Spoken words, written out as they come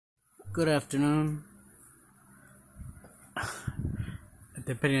Good afternoon,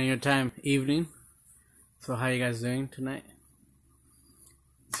 depending on your time, evening. So how you guys doing tonight?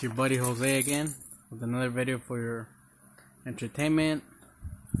 It's your buddy Jose again with another video for your entertainment.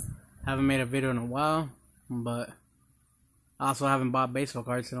 Haven't made a video in a while, but I also haven't bought baseball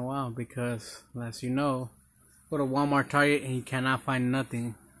cards in a while because, as you know, go to Walmart, Target, and you cannot find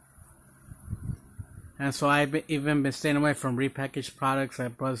nothing. And so I've even been staying away from repackaged products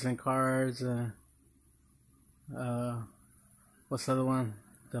like Brothers and Cards, what's the other one?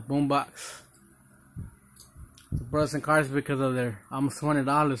 The Boombox. The Brothers and Cards because of their almost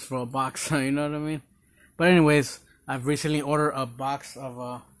 $20 for a box, you know what I mean? But anyways, I've recently ordered a box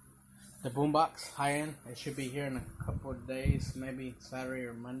of the Boombox high-end. It should be here in a couple of days, maybe Saturday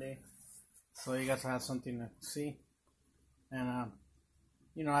or Monday. So you guys have something to see. And,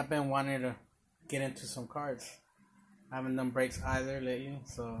 you know, I've been wanting to get into some cards. I haven't done breaks either lately,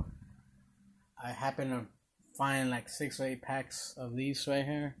 so I happen to find like 6 or 8 packs of these right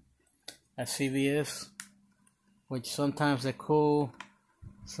here at CVS, which sometimes they're cool,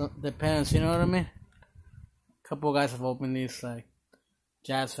 so depends, you know what I mean? A couple of guys have opened these, like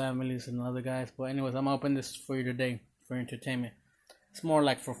Jazz Families and other guys, but anyways, I'm gonna open this for you today for entertainment. It's more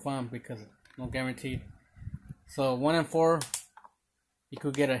like for fun because no guaranteed. So 1 and 4, you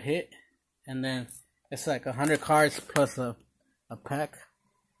could get a hit. And then it's like 100 cards plus a pack.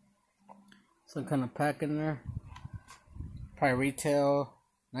 Some kind of pack in there. Probably retail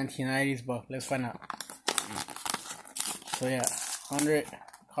 1990s, but let's find out. So yeah, 100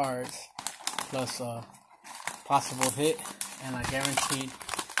 cards plus a possible hit and a guaranteed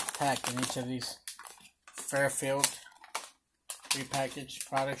pack in each of these Fairfield repackaged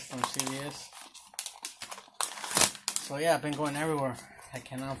products from CVS. So yeah, I've been going everywhere. I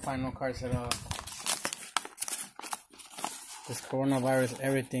cannot find no cards at all. This coronavirus,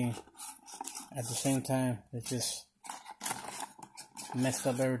 everything at the same time, it just messed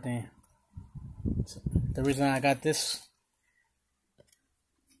up everything. So the reason I got this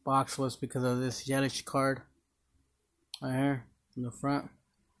box was because of this Yelich card right here in the front.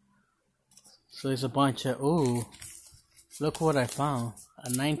 So there's a bunch of, ooh, look what I found.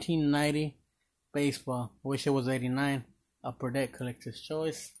 A 1990 baseball. I wish it was 89. Upper Deck Collector's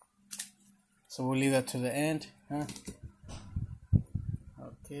Choice. So we'll leave that to the end, huh?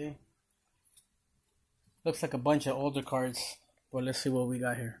 Okay. Looks like a bunch of older cards, but let's see what we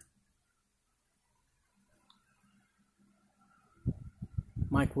got here.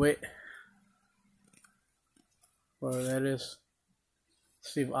 Mike Witt. Whatever that is.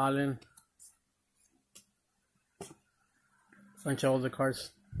 Steve Allen. Bunch of older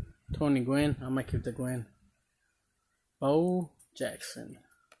cards. Tony Gwynn. I might keep the Gwynn. Bo Jackson,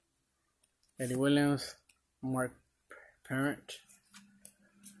 Eddie Williams, Mark Parent,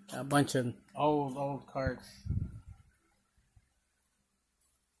 a bunch of old cards.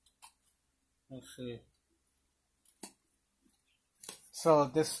 Let's see. So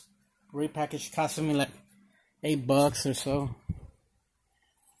this repackage costed me like $8 or so.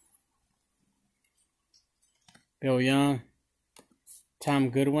 Bill Young, Tom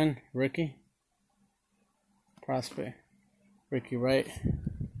Goodwin, rookie, prospect. Ricky Wright,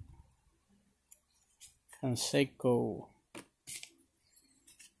 Canseco,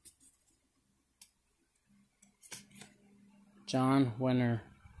 John Wenner,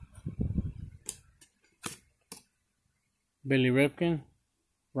 Billy Ripken,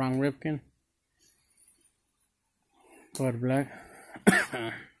 Ron Ripken, Bud Black,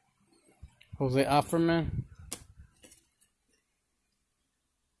 Jose Offerman,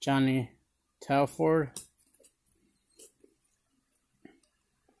 Johnny Telford,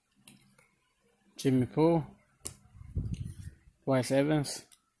 Jimmy Poole, Bryce Evans,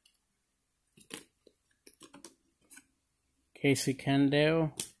 Casey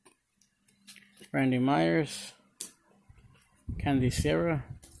Candale, Randy Myers, Candy Sierra,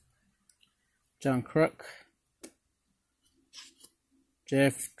 John Kruk,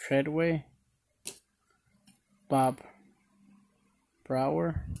 Jeff Treadway, Bob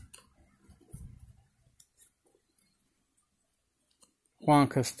Brower, Juan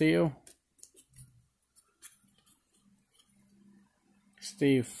Castillo,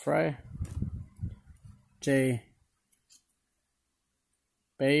 Steve Fry, Jay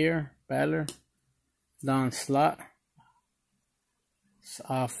Baller, Don Slott,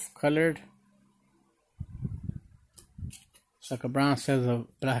 off colored, it's like a brown says of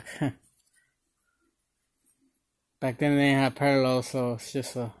black. Back then they didn't have parallels, so it's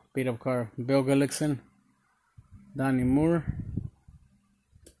just a beat up card. Bill Gullickson, Donnie Moore,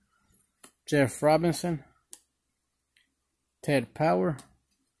 Jeff Robinson, Ted Power,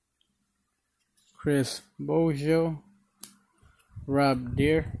 Chris Bojo, Rob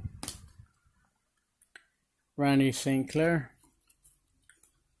Deere, Randy St. Clair,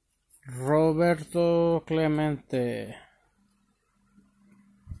 Roberto Clemente,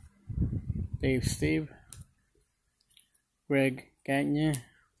 Dave Steve, Greg Gagne,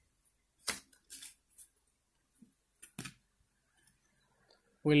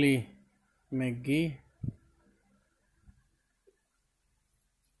 Willie McGee,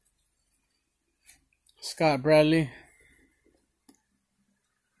 Scott Bradley,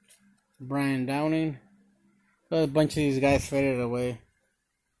 Brian Downing. So a bunch of these guys faded away,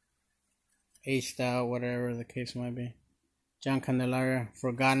 aged out, whatever the case might be. John Candelaria,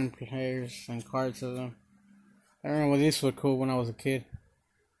 forgotten players and cards of them. I remember these were cool when I was a kid.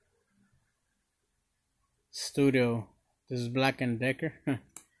 Studio. This is Black and Decker.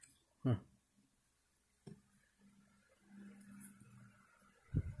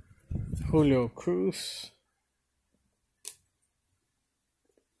 Julio Cruz,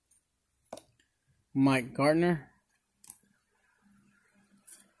 Mike Gardner,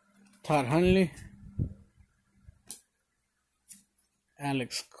 Todd Hundley,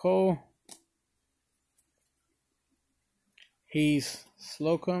 Alex Cole, Heath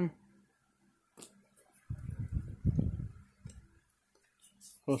Slocum,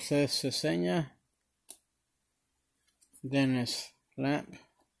 Jose Cesena, Dennis Lamp,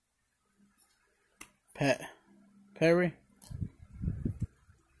 Pat Perry,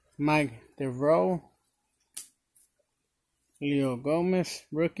 Mike DeVoe, Leo Gomez,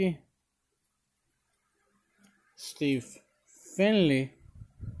 rookie, Steve Finley,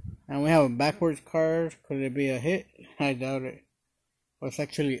 and we have a backwards card. Could it be a hit? I doubt it. Well, it's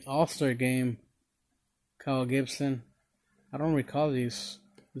actually All-Star Game. Kyle Gibson. I don't recall these.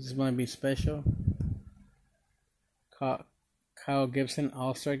 This might be special. Kyle Gibson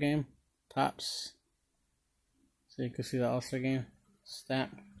All-Star Game. Tops. So you can see the All-Star Game.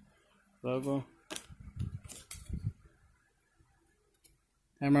 Stamp. Logo.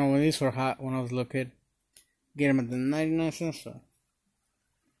 I remember when these were hot when I was a little kid. Get them at the 99 cents store.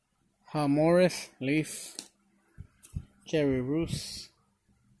 Hal Morris, Leaf, Jerry Roos,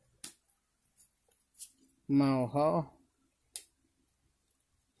 Mao Hall,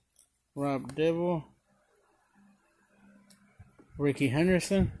 Rob Dibble, Ricky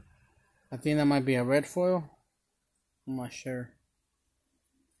Henderson. I think that might be a red foil. I'm not sure.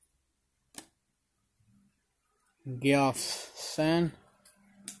 Geoff Sand,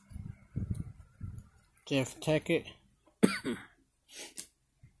 Jeff Tackett,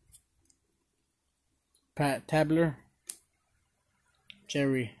 Pat Tabler,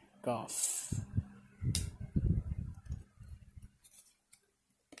 Jerry Goff.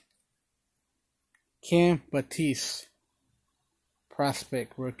 Kim Batiste,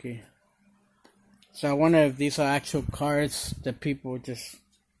 prospect rookie. So I wonder if these are actual cards that people just,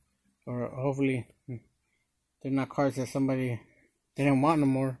 or hopefully they're not cards that somebody didn't want no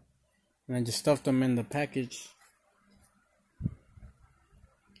more and then just stuffed them in the package.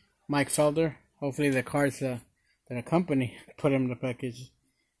 Mike Felder. Hopefully the cards that a company put in the package,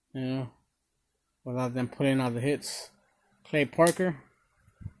 you know, without them putting out the hits. Clay Parker,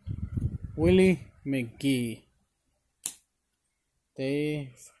 Willie McGee,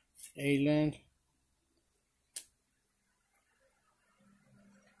 Dave Ayland,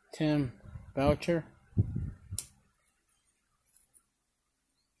 Tim Boucher,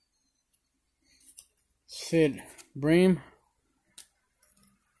 Sid Bream,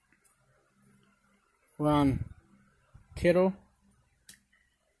 Ron Kittle,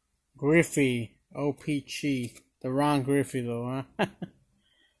 Griffey, OPG, the Ron Griffey though, huh?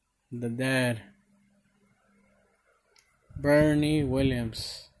 The dad. Bernie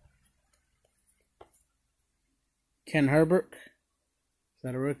Williams, Ken Herbert, is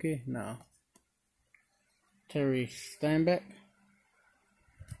that a rookie? No. Terry Steinbeck,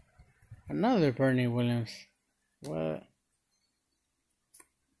 another Bernie Williams. What?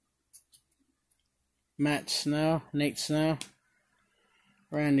 Matt Snell, Nate Snell,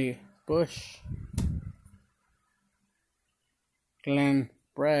 Randy Bush, Glenn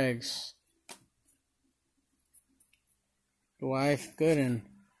Braggs, Dwight Gooden,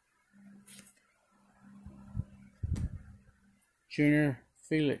 Junior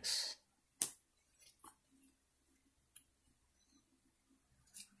Felix,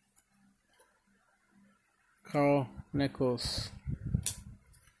 Carl Nichols,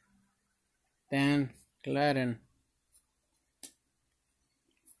 Dan Gladden,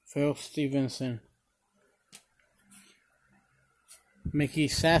 Phil Stevenson, Mickey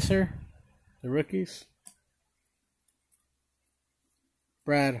Sasser, the rookies,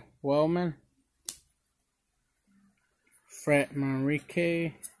 Brad Wellman, Fred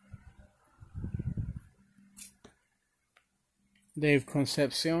Manrique, Dave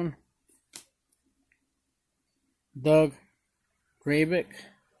Concepcion, Doug Grabick,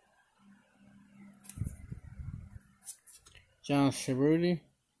 John Cerruti,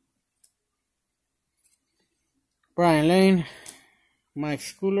 Brian Lane, Mike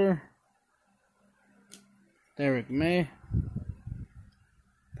Schooler, Derek May,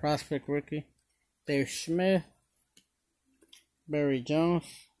 Prospect Rookie, Dave Smith, Barry Jones,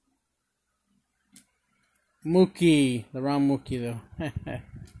 Mookie, the wrong Mookie though,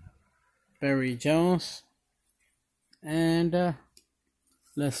 Barry Jones, and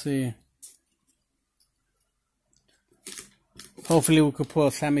let's see, hopefully we could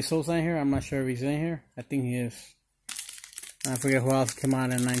put Sammy Sosa in here. I'm not sure if he's in here. I think he is. I forget who else came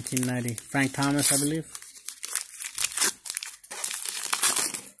out in 1990. Frank Thomas, I believe.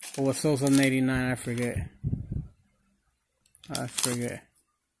 Or was Sosa in 89? I forget. I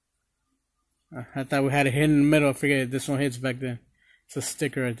thought we had it hidden in the middle. I forget. This one hits back then. It's a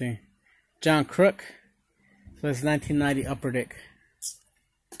sticker, I think. John Crook. So it's 1990 Upper Deck.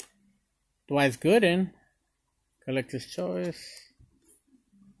 Dwight Gooden. Collector's Choice.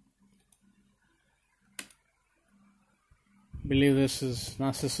 I believe this is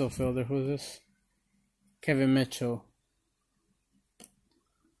not Cecil Fielder. Who is this? Kevin Mitchell.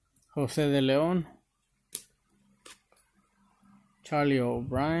 Jose de Leon. Charlie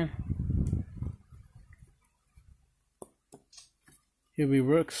O'Brien. Hubie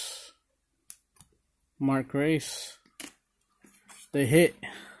Brooks. Mark Grace. The Hit.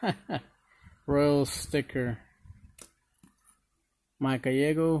 Royal Sticker. Mike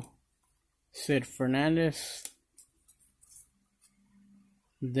Gallego. Sid Fernandez.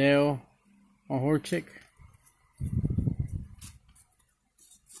 Dale Ohorchik.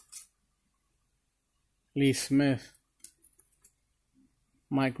 Lee Smith.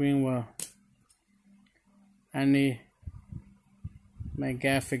 Mike Greenwell. Andy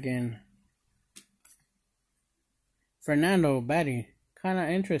McGaffigan. Fernando batting. Kind of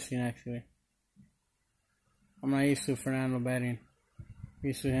interesting, actually. I'm not used to Fernando batting.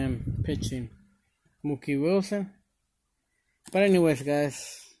 Used to him pitching. Mookie Wilson. But anyways,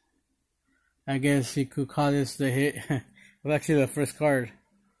 guys, I guess you could call this the hit. It was actually the first card.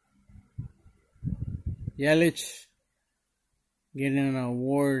 Yelich getting an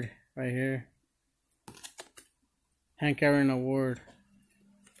award right here. Hank Aaron Award.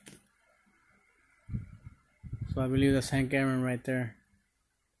 So I believe that's Hank Aaron right there.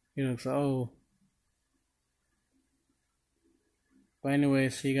 He looks old. But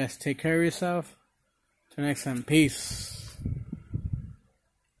anyways, you guys take care of yourself. Till next time, peace.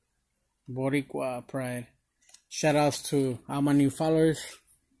 Boricua Pride. Shout outs to all my new followers.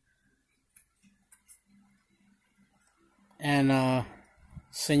 And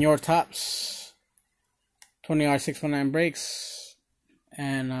Senor Tops, 20R619 Breaks,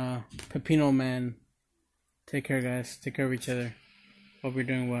 and Pepino Man. Take care, guys. Take care of each other. Hope you're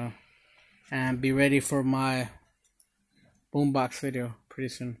doing well. And be ready for my boombox video pretty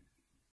soon.